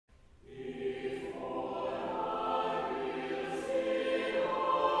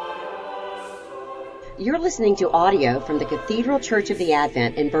You're listening to audio from the Cathedral Church of the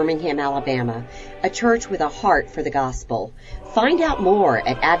Advent in Birmingham, Alabama, a church with a heart for the gospel. Find out more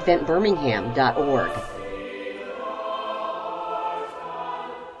at adventbirmingham.org.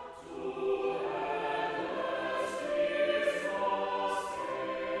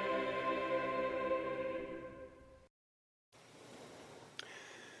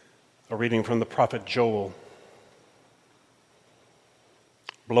 A reading from the prophet Joel.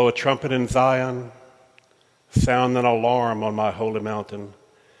 Blow a trumpet in Zion, sound an alarm on my holy mountain.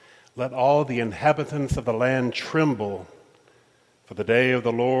 Let all the inhabitants of the land tremble, for the day of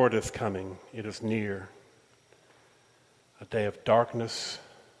the Lord is coming. It is near. A day of darkness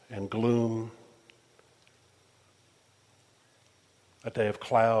and gloom, a day of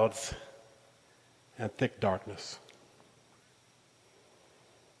clouds and thick darkness.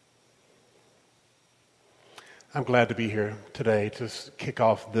 I'm glad to be here today to kick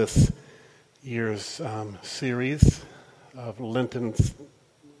off this year's series of Lenten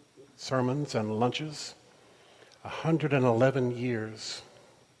sermons and lunches. 111 years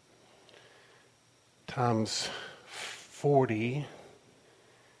times 40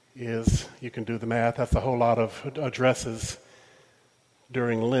 is, you can do the math, that's a whole lot of addresses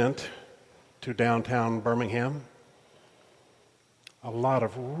during Lent to downtown Birmingham. A lot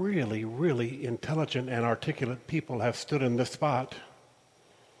of really, really intelligent and articulate people have stood in this spot.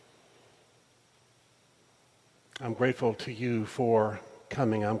 I'm grateful to you for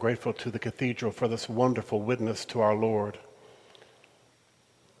coming. I'm grateful to the cathedral for this wonderful witness to our Lord.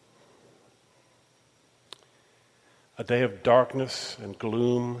 A day of darkness and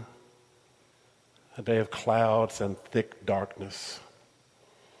gloom, a day of clouds and thick darkness.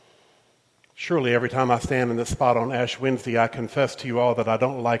 Surely every time I stand in this spot on Ash Wednesday, I confess to you all that I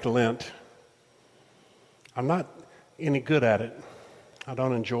don't like Lent. I'm not any good at it. I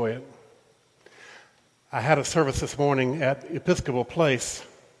don't enjoy it. I had a service this morning at Episcopal Place,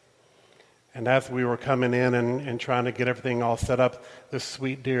 and as we were coming in and trying to get everything all set up, this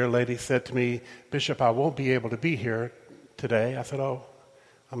sweet, dear lady said to me, "Bishop, I won't be able to be here today." I said, "Oh,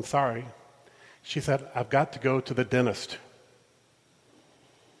 I'm sorry." She said, "I've got to go to the dentist."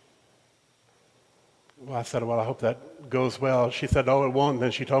 Well, I said, "Well, I hope that goes well." She said, "Oh, it won't." And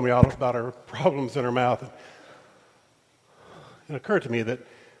then she told me all about her problems in her mouth. It occurred to me that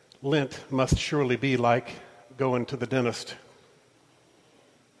Lent must surely be like going to the dentist.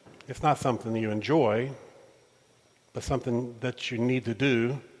 It's not something you enjoy, but something that you need to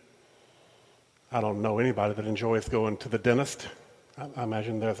do. I don't know anybody that enjoys going to the dentist. I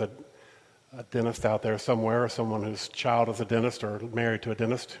imagine there's a dentist out there somewhere, or someone whose child is a dentist or married to a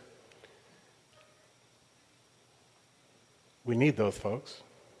dentist. We need those folks.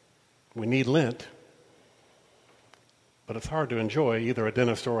 We need Lent. But it's hard to enjoy either a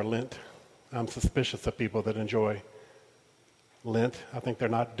dentist or a Lent. I'm suspicious of people that enjoy Lent. I think they're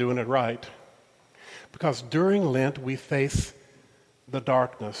not doing it right. Because during Lent, we face the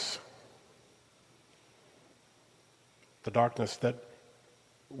darkness. The darkness that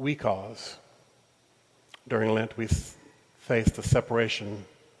we cause. During Lent, we face the separation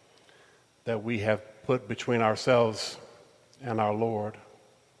that we have put between ourselves and our Lord.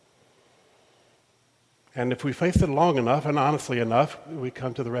 And if we face it long enough and honestly enough, we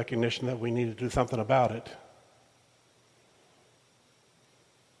come to the recognition that we need to do something about it.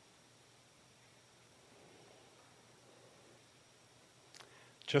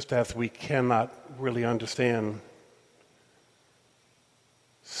 Just as we cannot really understand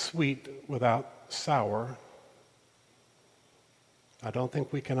sweet without sour, I don't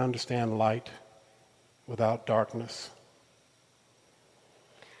think we can understand light without darkness.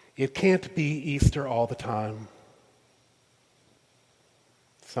 It can't be Easter all the time.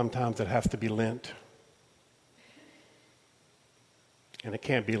 Sometimes it has to be Lent. And it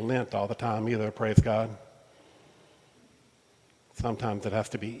can't be Lent all the time either, praise God. Sometimes it has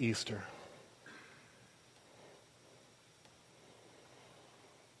to be Easter.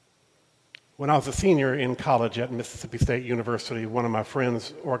 When I was a senior in college at Mississippi State University, one of my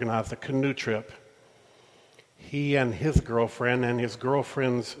friends organized a canoe trip. He and his girlfriend and his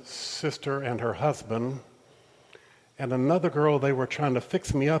girlfriend's sister and her husband and another girl they were trying to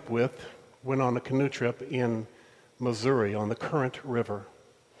fix me up with went on a canoe trip in Missouri on the Current River.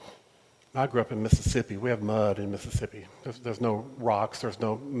 I grew up in Mississippi. We have mud in Mississippi. There's no rocks. There's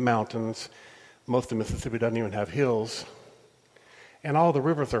no mountains. Most of Mississippi doesn't even have hills. And all the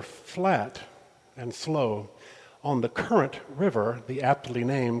rivers are flat and slow. On the Current River, the aptly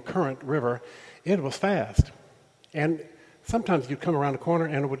named Current River, it was fast. And sometimes you'd come around a corner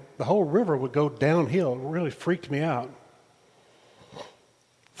and the whole river would go downhill. It really freaked me out.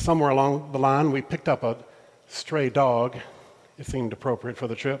 Somewhere along the line, we picked up a stray dog. It seemed appropriate for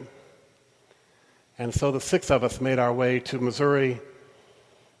the trip. And so the 6 of us made our way to Missouri,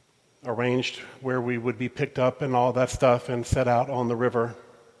 arranged where we would be picked up and all that stuff, and set out on the river.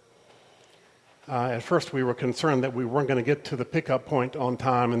 At first, we were concerned that we weren't going to get to the pickup point on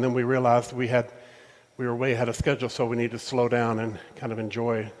time, and then we realized we were way ahead of schedule, so we needed to slow down and kind of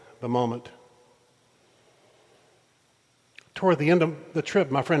enjoy the moment. Toward the end of the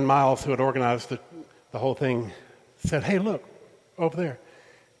trip, my friend Miles, who had organized the whole thing, said, "Hey, look, over there."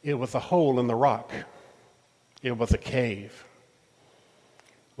 It was a hole in the rock. It was a cave.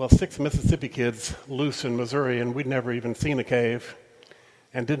 Well, 6 Mississippi kids loose in Missouri, and we'd never even seen a cave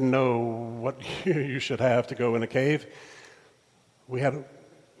and didn't know what you should have to go in a cave.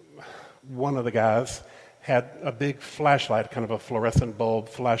 One of the guys had a big flashlight, kind of a fluorescent bulb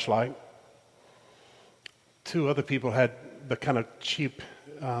flashlight. 2 other people had the kind of cheap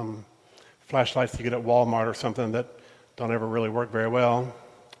flashlights you get at Walmart or something that don't ever really work very well.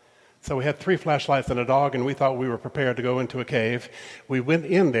 So we had 3 flashlights and a dog, and we thought we were prepared to go into a cave. We went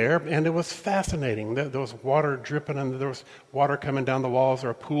in there, and it was fascinating. There was water dripping, and there was water coming down the walls.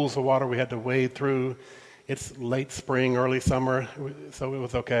 There were pools of water we had to wade through. It's late spring, early summer, so it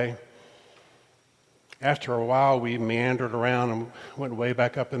was okay. After a while, we meandered around and went way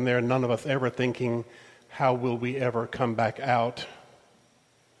back up in there, none of us ever thinking, how will we ever come back out?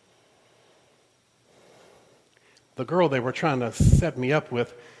 The girl they were trying to set me up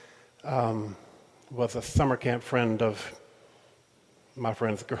with was a summer camp friend of my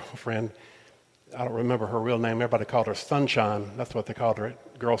friend's girlfriend. I don't remember her real name. Everybody called her Sunshine. That's what they called her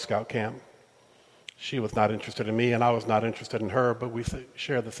at Girl Scout camp. She was not interested in me, and I was not interested in her, but we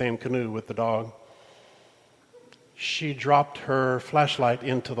shared the same canoe with the dog. She dropped her flashlight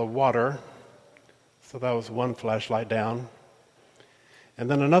into the water, so that was 1 flashlight down. And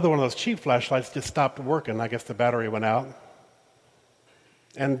then another one of those cheap flashlights just stopped working. I guess the battery went out.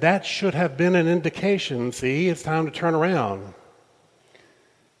 And that should have been an indication, see, it's time to turn around.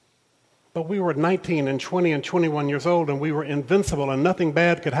 But we were 19 and 20 and 21 years old, and we were invincible, and nothing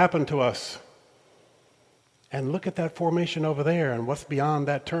bad could happen to us. And look at that formation over there, and what's beyond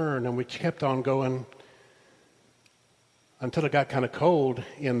that turn. And we kept on going until it got kind of cold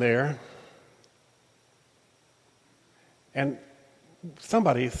in there. And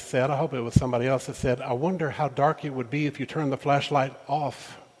somebody said, I hope it was somebody else that said, I wonder how dark it would be if you turned the flashlight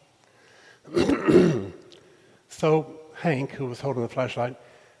off. So Hank, who was holding the flashlight,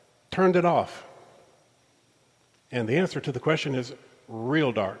 turned it off. And the answer to the question is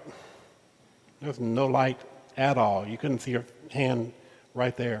real dark. There's no light at all. You couldn't see your hand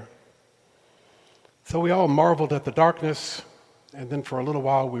right there. So we all marveled at the darkness, and then for a little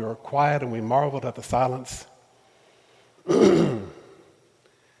while we were quiet and we marveled at the silence.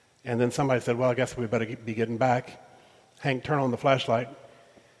 And then somebody said, well, I guess we better be getting back. Hank turned on the flashlight,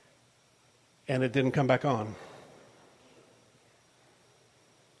 and it didn't come back on.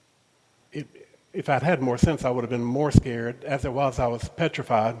 If I'd had more sense, I would have been more scared. As it was, I was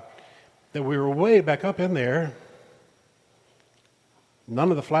petrified that we were way back up in there.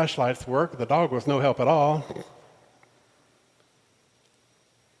 None of the flashlights worked. The dog was no help at all.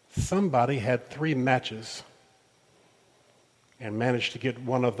 Somebody had 3 matches and managed to get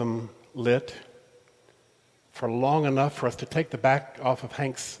one of them lit for long enough for us to take the back off of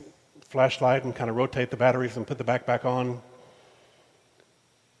Hank's flashlight and kind of rotate the batteries and put the back on.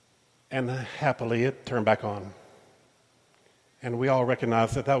 And happily, it turned back on. And we all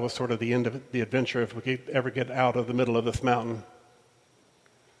recognized that that was sort of the end of the adventure if we could ever get out of the middle of this mountain.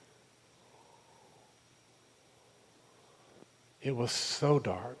 It was so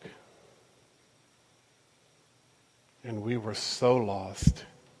dark. And we were so lost.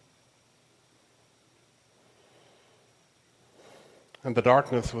 And the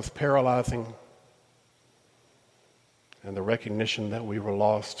darkness was paralyzing. And the recognition that we were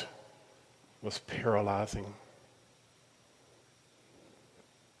lost was paralyzing.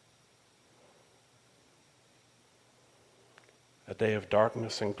 A day of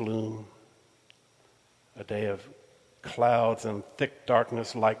darkness and gloom. A day of clouds and thick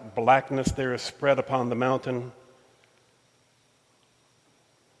darkness, like blackness there is spread upon the mountain.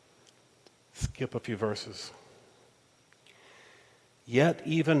 Skip a few verses. Yet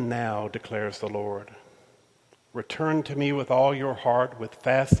even now, declares the Lord, return to me with all your heart, with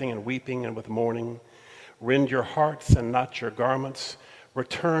fasting and weeping and with mourning. Rend your hearts and not your garments.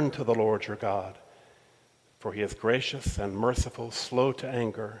 Return to the Lord your God, for he is gracious and merciful, slow to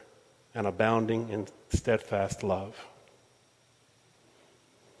anger, and abounding in steadfast love.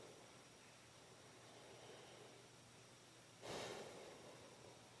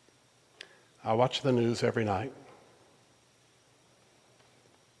 I watch the news every night.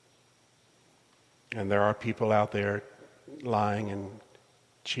 And there are people out there lying and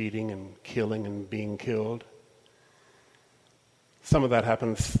cheating and killing and being killed. Some of that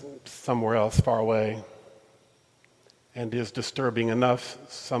happens somewhere else far away and is disturbing enough.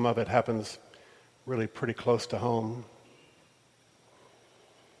 Some of it happens really pretty close to home.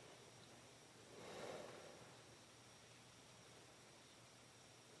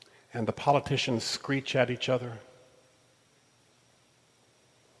 And the politicians screech at each other.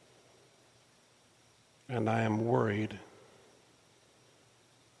 And I am worried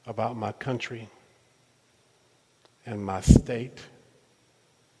about my country and my state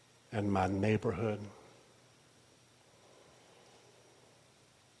and my neighborhood.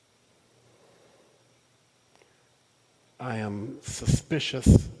 I am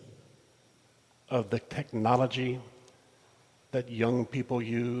suspicious of the technology that young people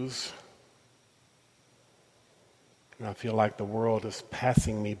use. And I feel like the world is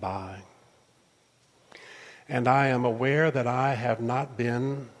passing me by. And I am aware that I have not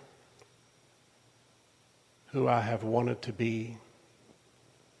been who I have wanted to be.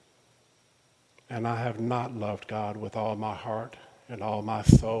 And I have not loved God with all my heart and all my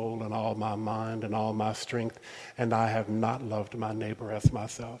soul and all my mind and all my strength. And I have not loved my neighbor as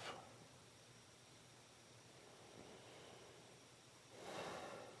myself.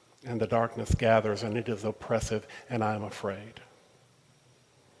 And the darkness gathers, and it is oppressive, and I am afraid.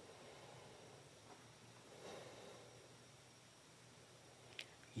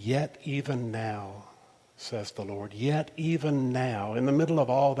 Yet even now, says the Lord, yet even now, in the middle of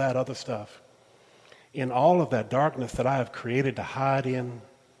all that other stuff, in all of that darkness that I have created to hide in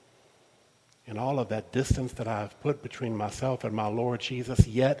all of that distance that I have put between myself and my Lord Jesus,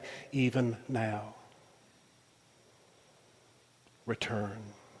 yet even now, return.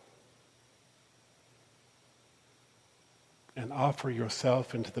 And offer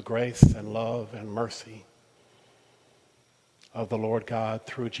yourself into the grace and love and mercy of the Lord God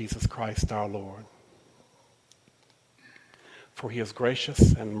through Jesus Christ our Lord. For he is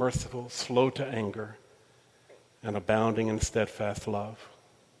gracious and merciful, slow to anger, and abounding in steadfast love.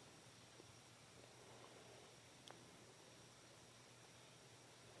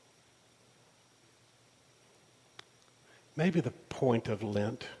 Maybe the point of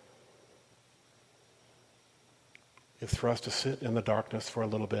Lent is for us to sit in the darkness for a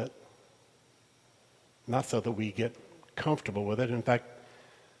little bit. Not so that we get comfortable with it. In fact,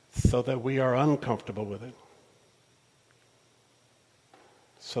 so that we are uncomfortable with it.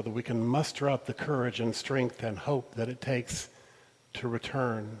 So that we can muster up the courage and strength and hope that it takes to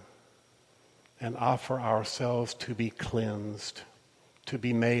return and offer ourselves to be cleansed, to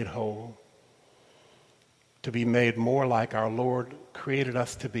be made whole, to be made more like our Lord created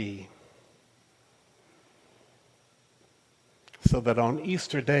us to be. So that on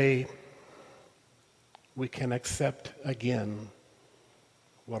Easter Day, we can accept again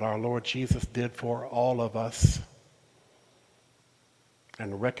what our Lord Jesus did for all of us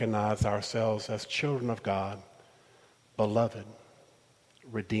and recognize ourselves as children of God, beloved,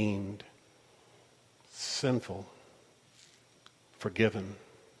 redeemed, sinful, forgiven.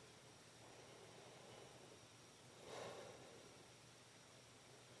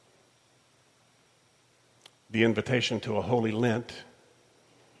 The invitation to a Holy Lent,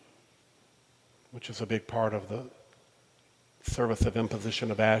 which is a big part of the service of imposition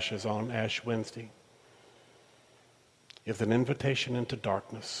of ashes on Ash Wednesday, is an invitation into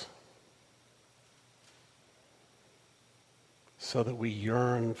darkness so that we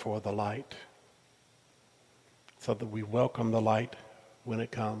yearn for the light, so that we welcome the light when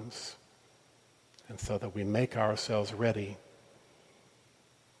it comes, and so that we make ourselves ready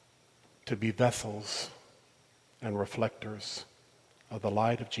to be vessels and reflectors of the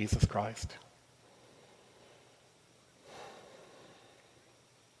light of Jesus Christ.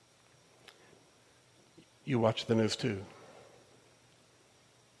 You watch the news too.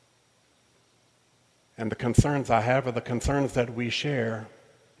 And the concerns I have are the concerns that we share.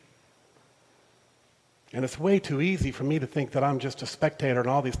 And it's way too easy for me to think that I'm just a spectator and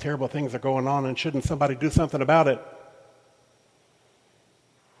all these terrible things are going on and shouldn't somebody do something about it?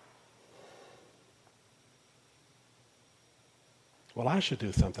 Well, I should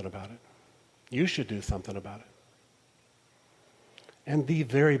do something about it. You should do something about it. And the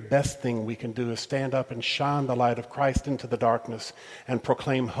very best thing we can do is stand up and shine the light of Christ into the darkness and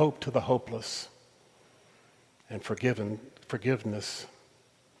proclaim hope to the hopeless and forgiveness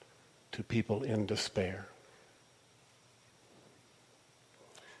to people in despair.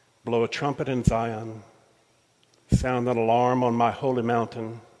 Blow a trumpet in Zion, sound an alarm on my holy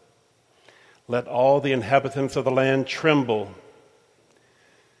mountain. Let all the inhabitants of the land tremble.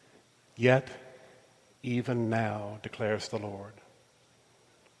 Yet, even now, declares the Lord,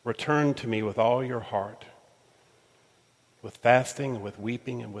 return to me with all your heart, with fasting, and with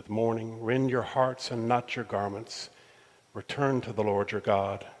weeping, and with mourning. Rend your hearts and not your garments. Return to the Lord your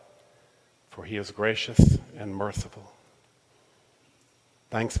God, for he is gracious and merciful.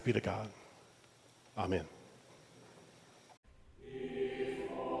 Thanks be to God. Amen.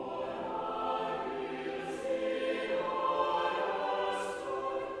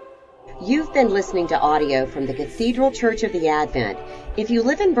 You've been listening to audio from the Cathedral Church of the Advent. If you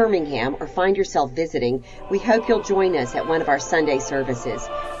live in Birmingham or find yourself visiting, we hope you'll join us at one of our Sunday services.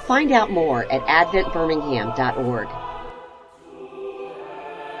 Find out more at adventbirmingham.org.